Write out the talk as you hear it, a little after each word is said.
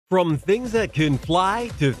From things that can fly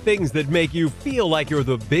to things that make you feel like you're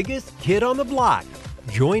the biggest kid on the block.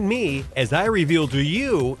 Join me as I reveal to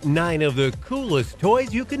you 9 of the coolest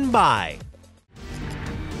toys you can buy.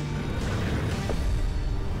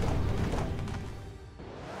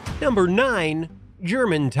 Number 9.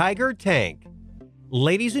 German Tiger Tank.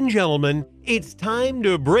 Ladies and gentlemen, it's time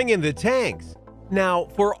to bring in the tanks. Now,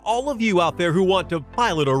 for all of you out there who want to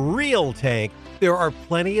pilot a real tank, there are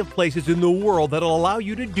plenty of places in the world that'll allow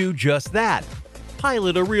you to do just that.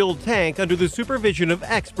 Pilot a real tank under the supervision of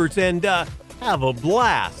experts and, have a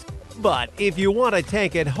blast. But if you want a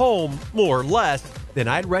tank at home, more or less, then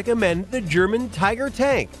I'd recommend the German Tiger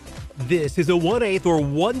Tank. This is a 1/8 or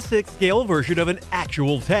 1/6 scale version of an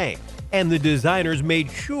actual tank, and the designers made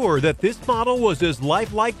sure that this model was as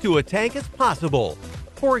lifelike to a tank as possible.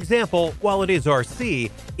 For example, while it is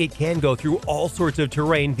RC, it can go through all sorts of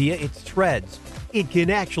terrain via its treads. It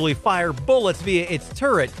can actually fire bullets via its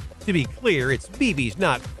turret. To be clear, it's BBs,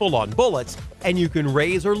 not full-on bullets, and you can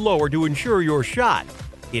raise or lower to ensure your shot.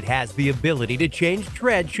 It has the ability to change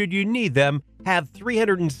treads should you need them, have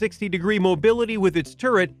 360-degree mobility with its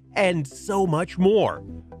turret, and so much more.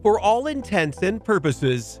 For all intents and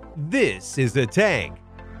purposes, this is a tank.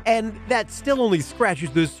 And that still only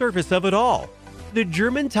scratches the surface of it all. The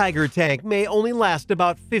German Tiger Tank may only last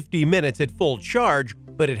about 50 minutes at full charge,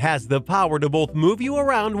 but it has the power to both move you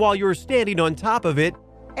around while you're standing on top of it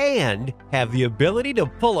and have the ability to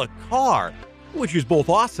pull a car, which is both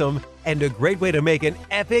awesome and a great way to make an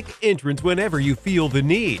epic entrance whenever you feel the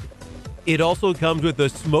need. It also comes with a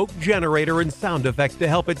smoke generator and sound effects to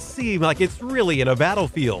help it seem like it's really in a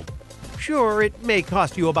battlefield. Sure, it may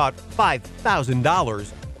cost you about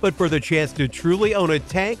 $5,000, but for the chance to truly own a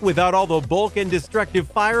tank without all the bulk and destructive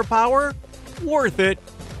firepower, worth it.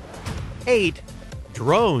 8.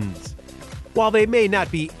 Drones. While they may not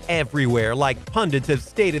be everywhere like pundits have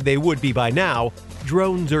stated they would be by now,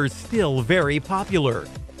 drones are still very popular.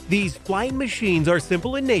 These flying machines are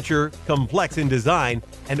simple in nature, complex in design,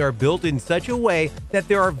 and are built in such a way that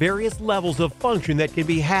there are various levels of function that can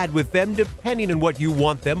be had with them depending on what you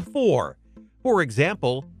want them for. For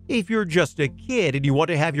example, if you're just a kid and you want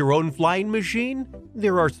to have your own flying machine,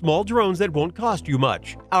 there are small drones that won't cost you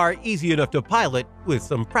much, are easy enough to pilot, with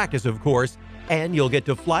some practice of course, and you'll get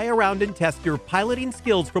to fly around and test your piloting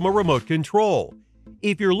skills from a remote control.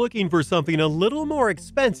 If you're looking for something a little more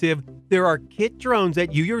expensive, there are kit drones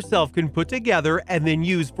that you yourself can put together and then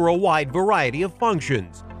use for a wide variety of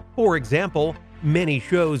functions. For example, many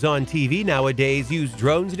shows on TV nowadays use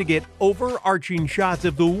drones to get overarching shots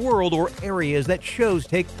of the world or areas that shows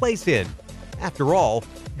take place in. After all,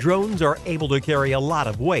 drones are able to carry a lot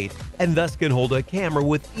of weight and thus can hold a camera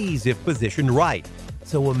with ease if positioned right.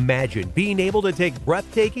 So imagine being able to take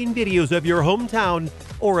breathtaking videos of your hometown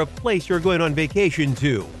or a place you're going on vacation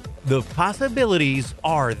to. The possibilities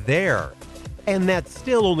are there. And that's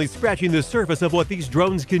still only scratching the surface of what these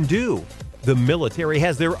drones can do. The military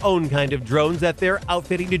has their own kind of drones that they're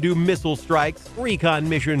outfitting to do missile strikes, recon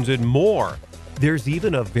missions, and more. There's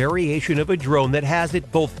even a variation of a drone that has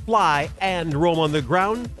it both fly and roam on the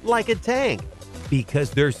ground like a tank. Because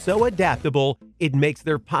they're so adaptable, it makes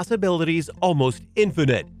their possibilities almost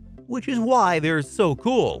infinite, which is why they're so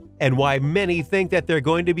cool and why many think that they're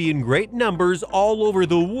going to be in great numbers all over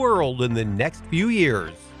the world in the next few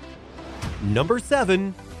years. Number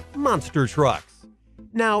 7. Monster Trucks.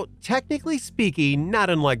 Now, technically speaking, not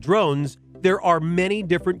unlike drones, there are many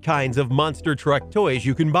different kinds of monster truck toys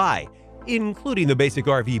you can buy, including the basic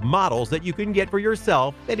RV models that you can get for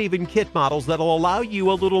yourself and even kit models that'll allow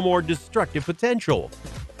you a little more destructive potential,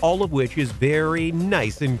 all of which is very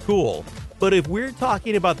nice and cool. But if we're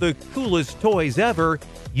talking about the coolest toys ever,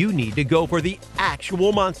 you need to go for the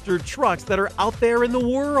actual monster trucks that are out there in the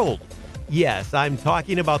world. Yes, I'm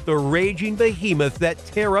talking about the raging behemoths that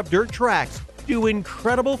tear up dirt tracks, do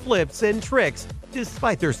incredible flips and tricks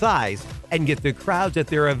despite their size, and get the crowds at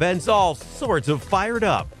their events all sorts of fired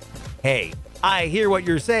up. Hey, I hear what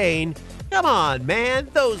you're saying. Come on, man,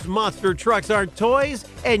 those monster trucks aren't toys,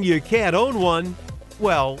 and you can't own one.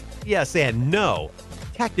 Well, yes and no.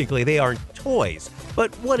 Technically, they aren't toys,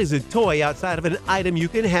 but what is a toy outside of an item you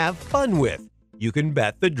can have fun with? You can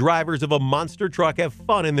bet the drivers of a monster truck have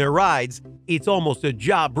fun in their rides. It's almost a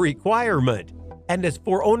job requirement. And as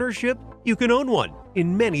for ownership, you can own one,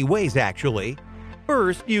 in many ways actually.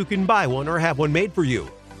 First, you can buy one or have one made for you.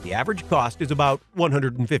 The average cost is about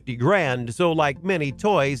 $150 grand, so like many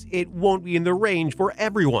toys, it won't be in the range for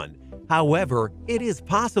everyone. However, it is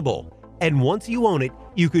possible. And once you own it,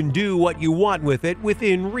 you can do what you want with it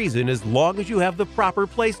within reason as long as you have the proper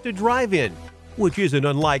place to drive in, which isn't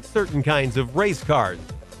unlike certain kinds of race cars.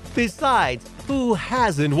 Besides, who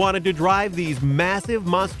hasn't wanted to drive these massive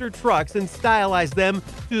monster trucks and stylize them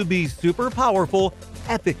to be super powerful,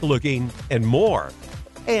 epic looking, and more?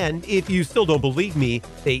 And if you still don't believe me,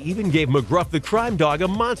 they even gave McGruff the crime dog a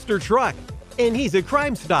monster truck. And he's a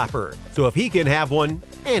crime stopper, so if he can have one,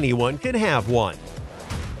 anyone can have one.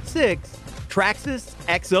 6. Traxxas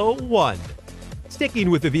X01.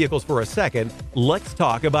 Sticking with the vehicles for a second, let's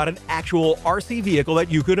talk about an actual RC vehicle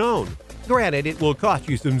that you could own. Granted, it will cost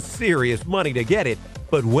you some serious money to get it,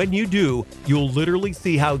 but when you do, you'll literally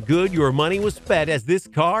see how good your money was spent as this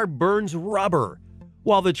car burns rubber.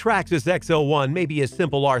 While the Traxxas X01 may be a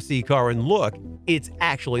simple RC car in look, it's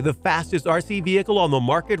actually the fastest RC vehicle on the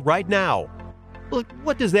market right now. But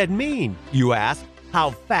what does that mean, you ask?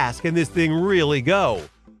 How fast can this thing really go?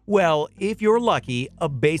 Well, if you're lucky, a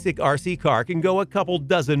basic RC car can go a couple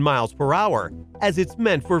dozen miles per hour, as it's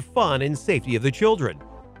meant for fun and safety of the children.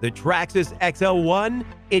 The Traxxas XL1,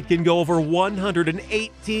 it can go over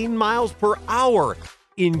 118 miles per hour,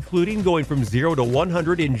 including going from 0 to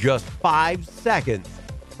 100 in just 5 seconds.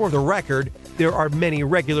 For the record, there are many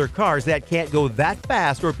regular cars that can't go that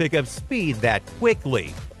fast or pick up speed that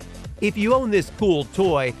quickly. If you own this cool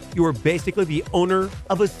toy, you're basically the owner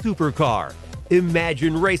of a supercar.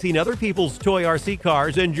 Imagine racing other people's toy RC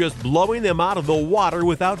cars and just blowing them out of the water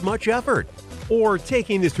without much effort. Or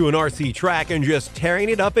taking this to an RC track and just tearing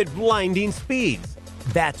it up at blinding speeds.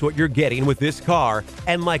 That's what you're getting with this car,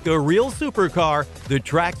 and like a real supercar, the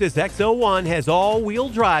Traxxas X01 has all-wheel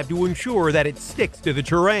drive to ensure that it sticks to the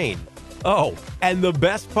terrain. Oh, and the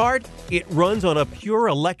best part? It runs on a pure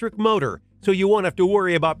electric motor, so you won't have to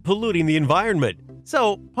worry about polluting the environment.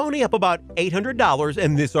 So pony up about $800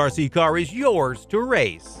 and this RC car is yours to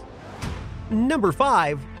race. Number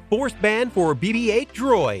 5. Force ban for BB-8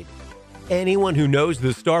 droid. Anyone who knows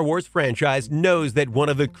the Star Wars franchise knows that one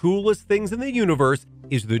of the coolest things in the universe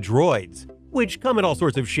is the droids, which come in all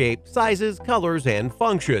sorts of shapes, sizes, colors, and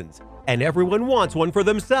functions, and everyone wants one for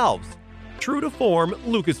themselves. True to form,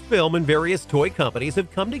 Lucasfilm and various toy companies have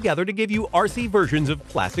come together to give you RC versions of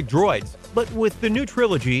classic droids, but with the new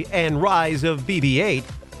trilogy and rise of BB-8,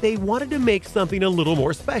 they wanted to make something a little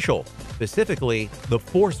more special, specifically the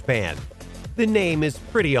Force Band. The name is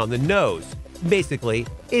pretty on the nose. Basically,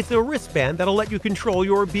 it's a wristband that'll let you control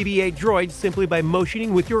your BB-8 droid simply by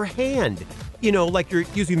motioning with your hand. You know, like you're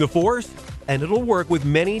using the Force? And it'll work with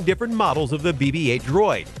many different models of the BB-8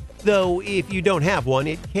 droid. Though, if you don't have one,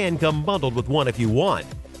 it can come bundled with one if you want.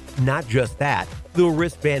 Not just that, the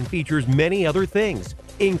wristband features many other things,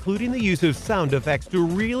 including the use of sound effects to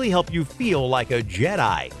really help you feel like a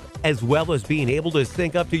Jedi, as well as being able to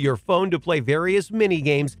sync up to your phone to play various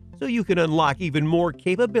mini-games so you can unlock even more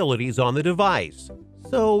capabilities on the device.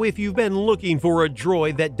 So if you've been looking for a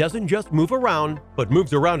droid that doesn't just move around, but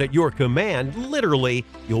moves around at your command, literally,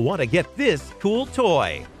 you'll want to get this cool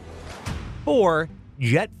toy. 4.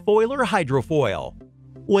 Jet Foiler Hydrofoil.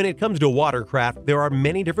 When it comes to watercraft, there are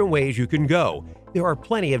many different ways you can go. There are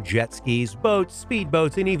plenty of jet skis, boats,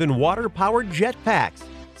 speedboats, and even water-powered jetpacks.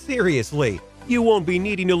 Seriously, you won't be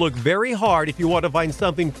needing to look very hard if you want to find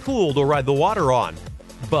something cool to ride the water on.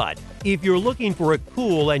 But if you're looking for a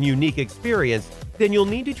cool and unique experience, then you'll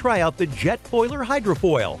need to try out the Jet Foiler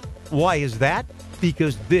Hydrofoil. Why is that?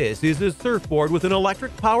 Because this is a surfboard with an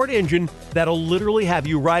electric-powered engine that'll literally have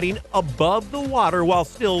you riding above the water while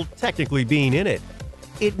still technically being in it.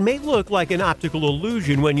 It may look like an optical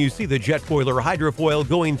illusion when you see the Jet Foiler Hydrofoil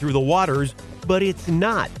going through the waters, but it's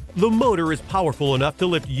not. The motor is powerful enough to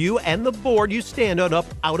lift you and the board you stand on up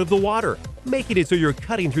out of the water, making it so you're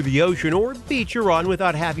cutting through the ocean or beach you're on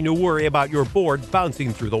without having to worry about your board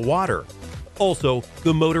bouncing through the water. Also,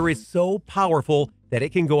 the motor is so powerful that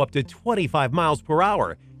it can go up to 25 miles per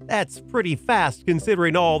hour. That's pretty fast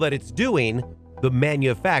considering all that it's doing. The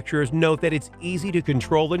manufacturers note that it's easy to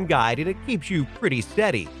control and guide, and it keeps you pretty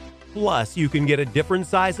steady. Plus, you can get a different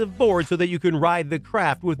size of board so that you can ride the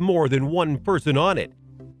craft with more than one person on it.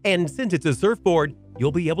 And since it's a surfboard,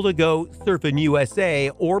 you'll be able to go surfing USA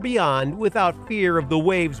or beyond without fear of the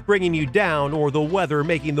waves bringing you down or the weather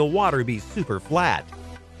making the water be super flat.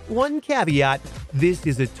 One caveat, this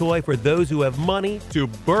is a toy for those who have money to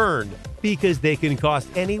burn, because they can cost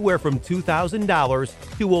anywhere from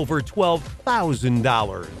 $2,000 to over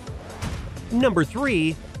 $12,000. Number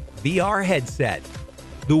 3. VR Headset.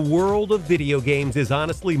 The world of video games is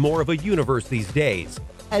honestly more of a universe these days,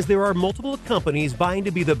 as there are multiple companies vying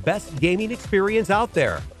to be the best gaming experience out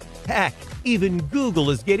there. Heck, even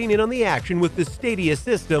Google is getting in on the action with the Stadia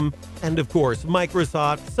system, and of course,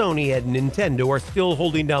 Microsoft, Sony, and Nintendo are still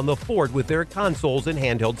holding down the fort with their consoles and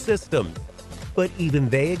handheld systems. But even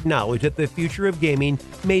they acknowledge that the future of gaming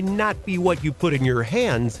may not be what you put in your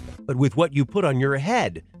hands, but with what you put on your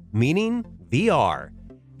head, meaning VR.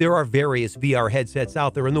 There are various VR headsets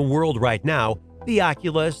out there in the world right now: the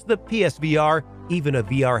Oculus, the PSVR, even a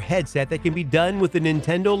VR headset that can be done with the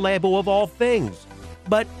Nintendo Labo of all things.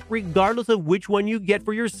 But regardless of which one you get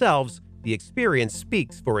for yourselves, the experience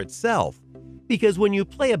speaks for itself. Because when you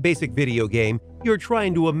play a basic video game, you're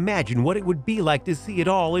trying to imagine what it would be like to see it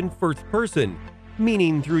all in first person,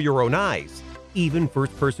 meaning through your own eyes. Even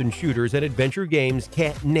first-person shooters and adventure games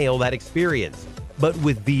can't nail that experience. But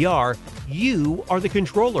with VR, you are the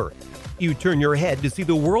controller. You turn your head to see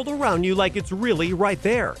the world around you like it's really right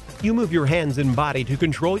there. You move your hands and body to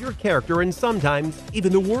control your character and sometimes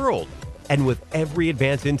even the world. And with every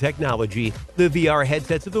advance in technology, the VR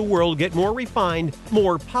headsets of the world get more refined,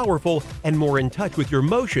 more powerful, and more in touch with your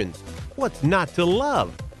motions. What's not to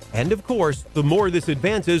love? And of course, the more this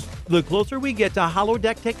advances, the closer we get to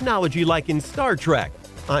holodeck technology like in Star Trek.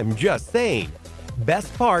 I'm just saying.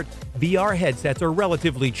 Best part, VR headsets are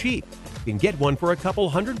relatively cheap. You can get one for a couple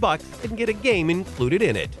 $100 and get a game included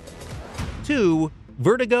in it. 2.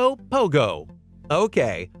 Vertigo Pogo.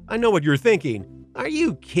 Okay, I know what you're thinking. Are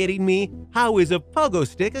you kidding me? How is a pogo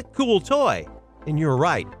stick a cool toy? And you're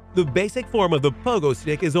right, the basic form of the pogo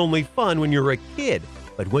stick is only fun when you're a kid,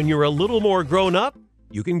 but when you're a little more grown up,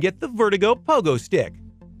 you can get the Vertigo Pogo Stick.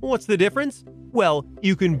 What's the difference? Well,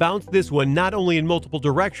 you can bounce this one not only in multiple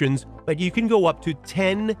directions, but you can go up to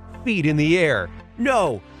 10 feet in the air.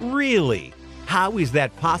 No, really? How is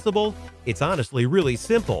that possible? It's honestly really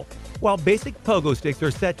simple. While basic pogo sticks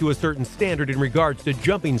are set to a certain standard in regards to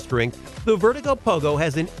jumping strength, the Vertigo Pogo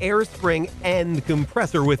has an air spring and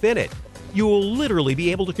compressor within it. You will literally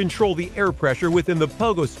be able to control the air pressure within the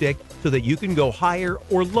pogo stick so that you can go higher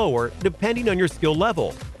or lower depending on your skill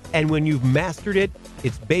level. And when you've mastered it,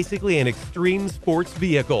 it's basically an extreme sports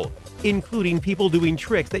vehicle, including people doing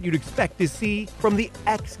tricks that you'd expect to see from the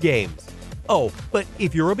X Games. Oh, but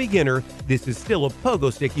if you're a beginner, this is still a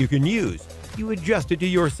pogo stick you can use. You adjust it to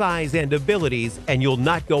your size and abilities, and you'll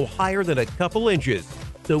not go higher than a couple inches.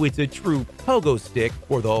 So it's a true pogo stick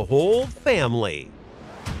for the whole family.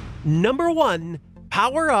 Number 1.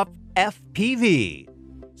 Power Up FPV.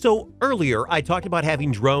 So earlier, I talked about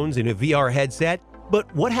having drones in a VR headset,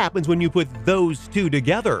 but what happens when you put those two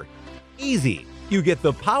together? Easy. You get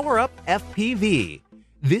the Power Up FPV.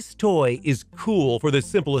 This toy is cool for the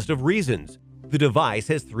simplest of reasons. The device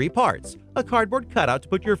has 3 parts: a cardboard cutout to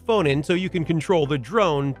put your phone in so you can control the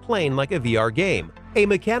drone playing like a VR game, a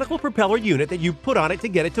mechanical propeller unit that you put on it to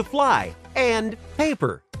get it to fly, and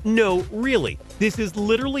paper. No, really, this is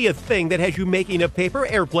literally a thing that has you making a paper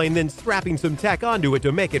airplane then strapping some tech onto it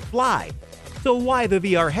to make it fly. So why the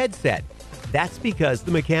VR headset? That's because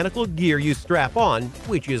the mechanical gear you strap on,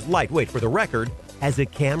 which is lightweight for the record, has a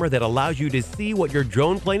camera that allows you to see what your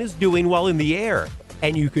drone plane is doing while in the air,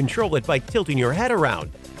 and you control it by tilting your head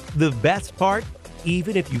around. The best part?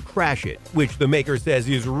 Even if you crash it, which the maker says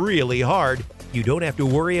is really hard, you don't have to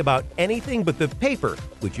worry about anything but the paper,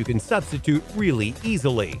 which you can substitute really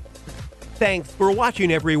easily. Thanks for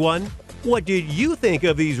watching, everyone! What did you think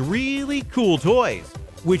of these really cool toys?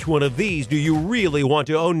 Which one of these do you really want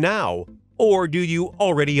to own now? Or do you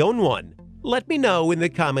already own one? Let me know in the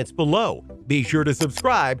comments below. Be sure to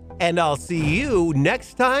subscribe, and I'll see you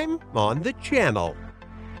next time on the channel.